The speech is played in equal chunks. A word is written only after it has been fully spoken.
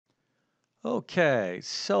Okay,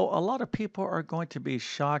 so a lot of people are going to be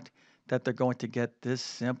shocked that they're going to get this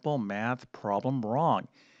simple math problem wrong.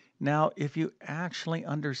 Now, if you actually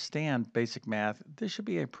understand basic math, this should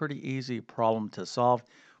be a pretty easy problem to solve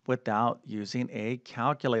without using a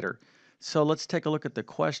calculator. So let's take a look at the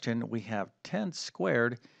question. We have 10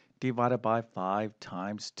 squared divided by 5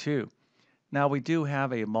 times 2. Now, we do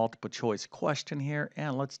have a multiple choice question here,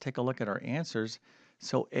 and let's take a look at our answers.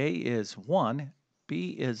 So A is 1,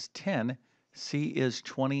 B is 10, C is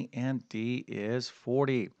 20, and D is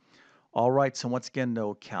 40. All right, so once again,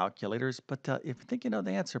 no calculators, but if you think you know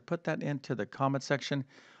the answer, put that into the comment section.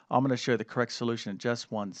 I'm going to show you the correct solution in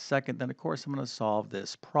just 1 second. Then, of course, I'm going to solve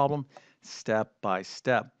this problem step by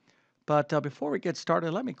step. But before we get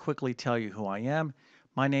started, let me quickly tell you who I am.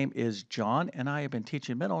 My name is John, and I have been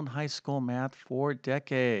teaching middle and high school math for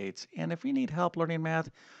decades. And if you need help learning math,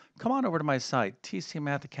 come on over to my site,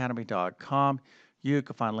 tcmathacademy.com. You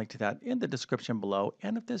can find a link to that in the description below.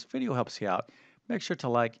 And if this video helps you out, make sure to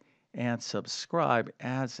like and subscribe,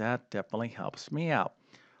 as that definitely helps me out.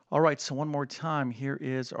 All right, so one more time, here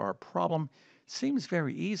is our problem. Seems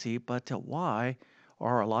very easy, but why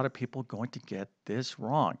are a lot of people going to get this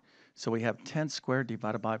wrong? So we have 10 squared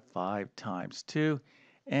divided by 5 times 2,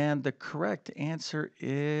 and the correct answer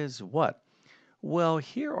is what? Well,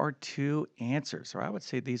 here are two answers, or I would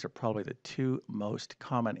say these are probably the two most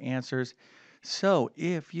common answers. So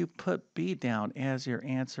if you put B down as your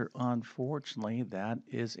answer, unfortunately, that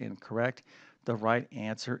is incorrect. The right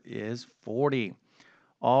answer is 40.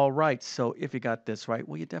 All right, so if you got this right,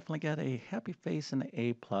 well, you definitely got a happy face and an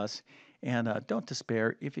A plus. And don't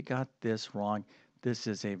despair if you got this wrong. This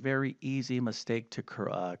is a very easy mistake to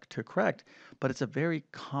correct, but it's a very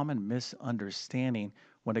common misunderstanding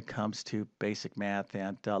when it comes to basic math.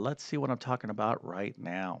 And let's see what I'm talking about right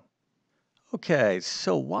now. Okay,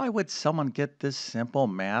 so why would someone get this simple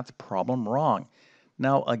math problem wrong?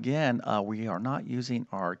 Now, again, we are not using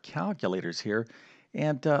our calculators here,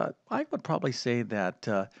 and I would probably say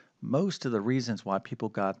that most of the reasons why people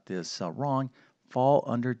got this wrong fall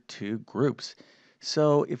under two groups.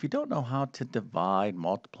 So, if you don't know how to divide,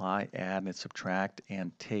 multiply, add, and subtract,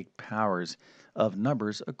 and take powers of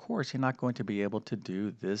numbers, of course, you're not going to be able to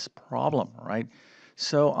do this problem, right?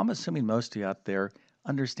 So, I'm assuming most of you out there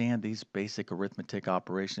understand these basic arithmetic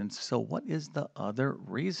operations. So, what is the other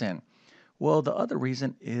reason? Well, the other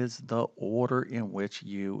reason is the order in which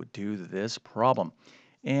you do this problem.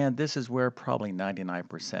 And this is where probably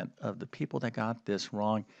 99% of the people that got this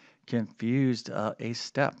wrong confused a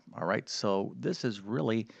step. All right. So this is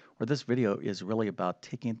really, or this video is really about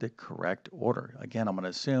taking the correct order. Again, I'm going to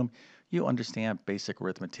assume you understand basic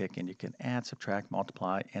arithmetic and you can add, subtract,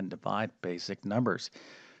 multiply, and divide basic numbers.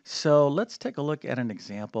 So let's take a look at an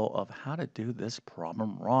example of how to do this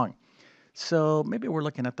problem wrong. So maybe we're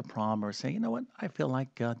looking at the problem or saying, you know what, I feel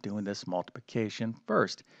like doing this multiplication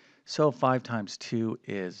first. So 5 times 2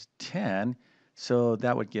 is 10. So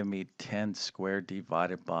that would give me 10 squared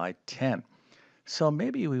divided by 10. So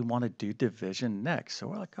maybe we want to do division next. So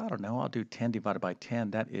we're like, I don't know, I'll do 10 divided by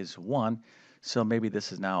 10. That is 1. So maybe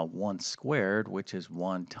this is now 1 squared, which is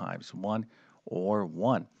 1 times 1 or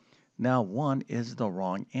 1. Now, 1 is the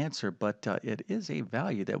wrong answer, but it is a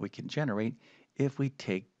value that we can generate if we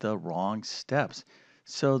take the wrong steps.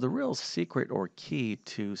 So the real secret or key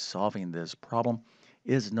to solving this problem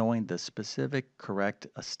is knowing the specific correct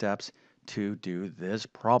steps to do this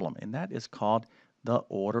problem, and that is called the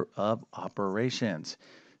order of operations.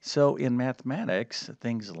 So in mathematics,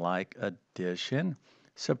 things like addition,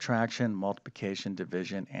 subtraction, multiplication,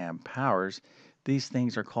 division, and powers, these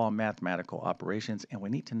things are called mathematical operations, and we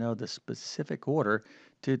need to know the specific order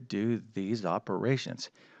to do these operations.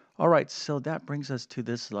 All right, so that brings us to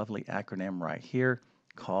this lovely acronym right here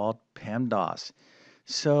called PEMDAS.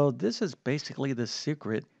 So this is basically the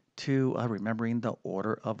secret to remembering the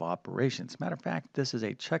order of operations. Matter of fact, this is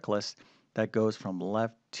a checklist that goes from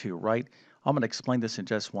left to right. I'm going to explain this in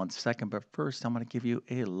just 1 second, but first I'm going to give you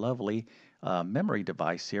a lovely memory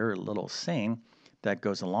device here, a little saying that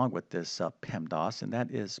goes along with this PEMDAS, and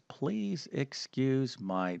that is, please excuse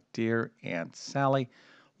my dear Aunt Sally.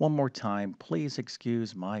 One more time, please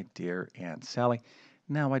excuse my dear Aunt Sally.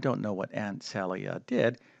 Now, I don't know what Aunt Sally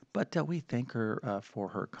did, but we thank her for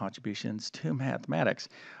her contributions to mathematics.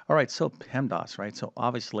 All right, so PEMDAS, right? So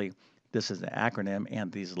obviously, this is an acronym,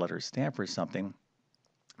 and these letters stand for something.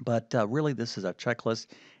 But really, this is a checklist,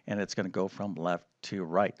 and it's going to go from left to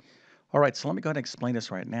right. All right, so let me go ahead and explain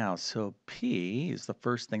this right now. So P is the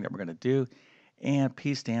first thing that we're going to do, and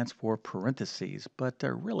P stands for parentheses. But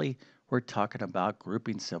really, we're talking about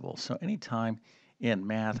grouping symbols. So anytime in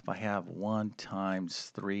math, if I have 1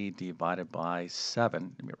 times 3 divided by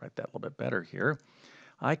 7, let me write that a little bit better here.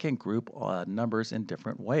 I can group numbers in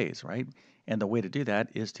different ways, right? And the way to do that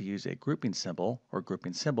is to use a grouping symbol or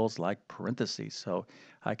grouping symbols like parentheses. So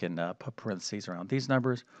I can put parentheses around these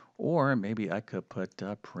numbers, or maybe I could put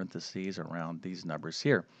parentheses around these numbers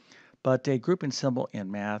here. But a grouping symbol in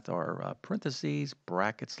math are parentheses,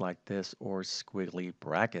 brackets like this, or squiggly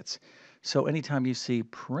brackets. So anytime you see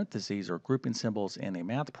parentheses or grouping symbols in a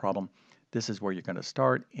math problem, this is where you're going to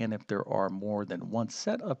start. And if there are more than one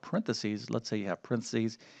set of parentheses, let's say you have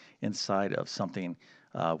parentheses inside of something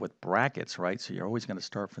with brackets, right? So you're always going to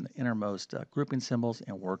start from the innermost grouping symbols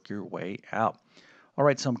and work your way out. All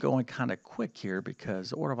right, so I'm going kind of quick here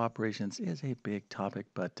because order of operations is a big topic,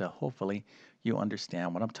 but hopefully you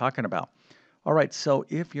understand what I'm talking about. All right, so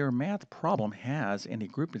if your math problem has any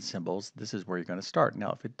grouping symbols, this is where you're going to start.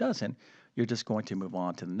 Now, if it doesn't, you're just going to move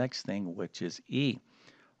on to the next thing, which is E.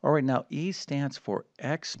 All right, now E stands for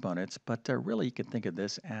exponents, but really you can think of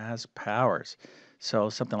this as powers. So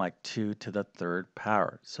something like 2 to the third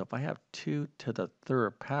power. So if I have 2 to the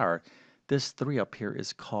third power, this 3 up here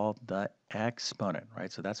is called the exponent,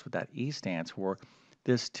 right? So that's what that E stands for.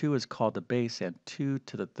 This 2 is called the base, and 2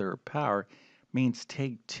 to the third power means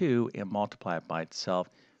take 2 and multiply it by itself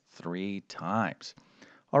 3 times.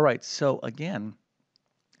 All right, so again,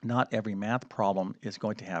 not every math problem is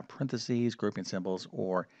going to have parentheses, grouping symbols,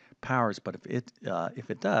 or powers, but if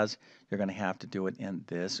it does, you're going to have to do it in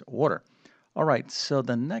this order. All right, so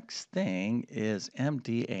the next thing is M,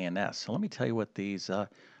 D, A, and S. So let me tell you what these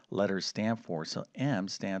letters stand for. So M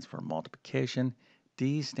stands for multiplication,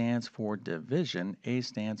 D stands for division, A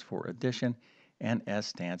stands for addition, and S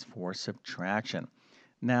stands for subtraction.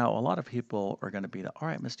 Now, a lot of people are going to be all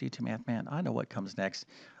right, Mr. YouTube Math Man, I know what comes next.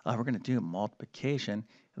 We're going to do multiplication,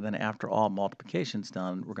 and then after all multiplication's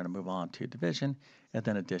done, we're going to move on to division, and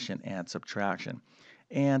then addition and subtraction.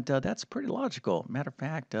 And that's pretty logical. Matter of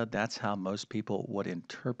fact, that's how most people would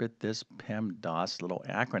interpret this PEMDAS little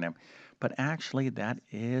acronym. But actually, that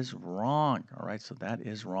is wrong. All right, so that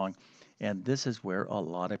is wrong. And this is where a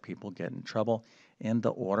lot of people get in trouble in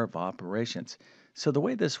the order of operations. So the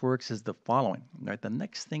way this works is the following, right? The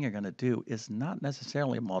next thing you're going to do is not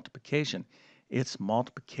necessarily multiplication. It's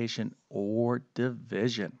multiplication or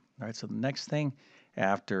division, right? So the next thing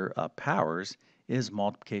after powers is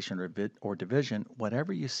multiplication or division,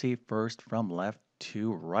 whatever you see first from left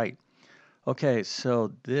to right. Okay,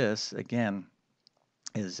 so this, again,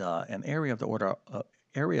 is an area of the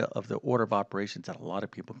order of operations that a lot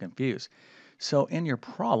of people confuse. So in your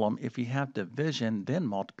problem, if you have division then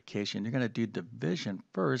multiplication, you're going to do division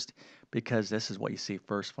first because this is what you see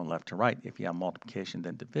first from left to right. If you have multiplication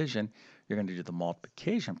then division, you're going to do the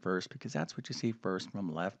multiplication first because that's what you see first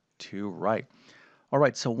from left to right. All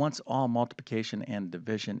right, so once all multiplication and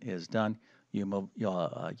division is done, you'll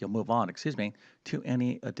move on, to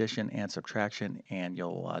any addition and subtraction, and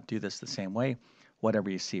you'll do this the same way, whatever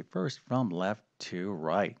you see first from left to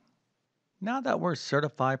right. Now that we're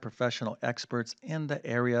certified professional experts in the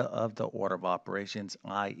area of the order of operations,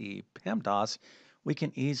 i.e. PEMDAS, we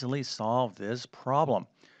can easily solve this problem.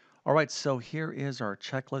 All right, so here is our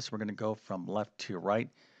checklist. We're going to go from left to right.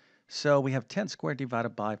 So we have 10 squared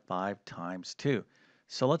divided by 5 times 2.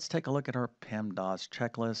 So let's take a look at our PEMDAS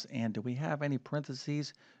checklist. And do we have any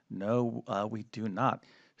parentheses? No, we do not.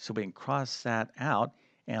 So we can cross that out.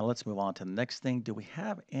 And let's move on to the next thing. Do we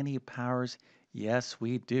have any powers? Yes,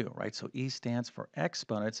 we do, right? So E stands for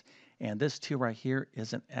exponents. And this 2 right here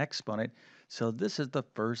is an exponent. So this is the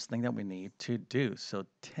first thing that we need to do. So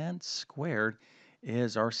 10 squared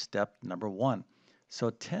is our step number 1. So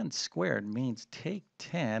 10 squared means take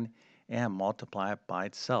 10 and multiply it by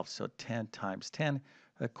itself. So 10 times 10,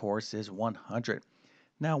 of course, is 100.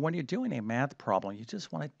 Now, when you're doing a math problem, you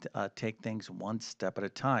just want to take things one step at a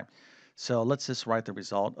time. So let's just write the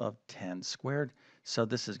result of 10 squared. So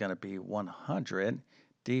this is going to be 100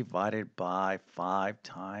 divided by 5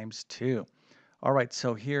 times 2. All right,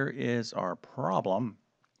 so here is our problem.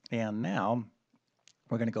 And now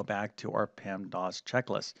we're going to go back to our PEMDAS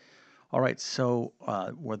checklist. All right, so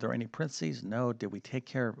were there any parentheses? No. Did we take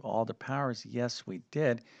care of all the powers? Yes, we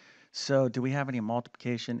did. So do we have any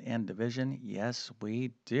multiplication and division? Yes,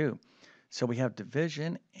 we do. So we have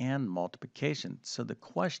division and multiplication. So the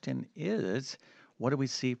question is, what do we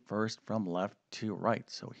see first from left to right?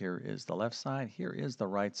 So here is the left side, here is the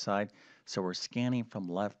right side. So we're scanning from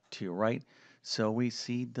left to right. So we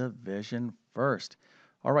see division first.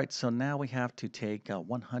 All right, so now we have to take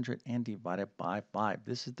 100 and divide it by 5.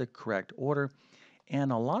 This is the correct order.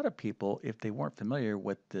 And a lot of people, if they weren't familiar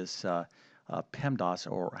with this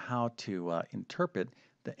PEMDAS or how to interpret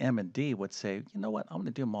the M and D would say, you know what, I'm going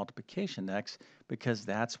to do multiplication next because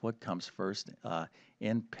that's what comes first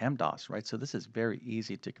in PEMDAS, right? So this is very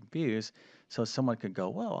easy to confuse. So someone could go,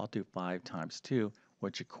 well, I'll do 5 times 2,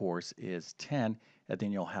 which of course is 10, and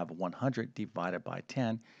then you'll have 100 divided by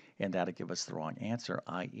 10, and that'll give us the wrong answer,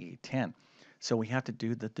 i.e. 10. So we have to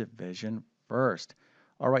do the division first.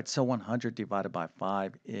 All right, so 100 divided by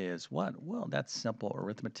 5 is what? Well, that's simple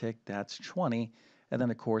arithmetic. That's 20. And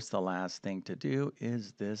then, of course, the last thing to do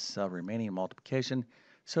is this remaining multiplication.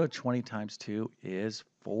 So 20 times 2 is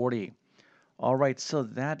 40. All right, so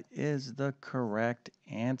that is the correct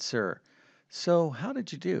answer. So how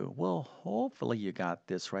did you do? Well, hopefully you got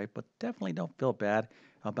this right, but definitely don't feel bad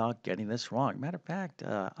about getting this wrong. Matter of fact,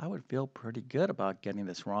 I would feel pretty good about getting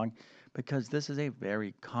this wrong because this is a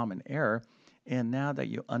very common error. And now that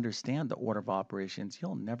you understand the order of operations,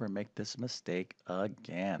 you'll never make this mistake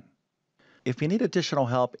again. If you need additional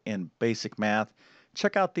help in basic math,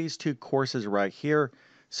 check out these two courses right here.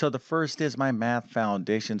 So the first is my Math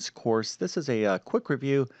Foundations course. This is a quick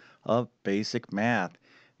review of basic math.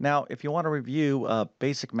 Now, if you want to review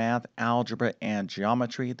basic math, algebra, and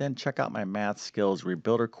geometry, then check out my Math Skills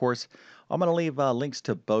Rebuilder course. I'm going to leave links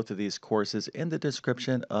to both of these courses in the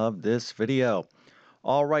description of this video.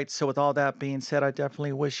 All right, so with all that being said, I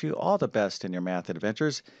definitely wish you all the best in your math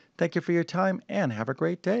adventures. Thank you for your time and have a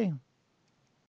great day.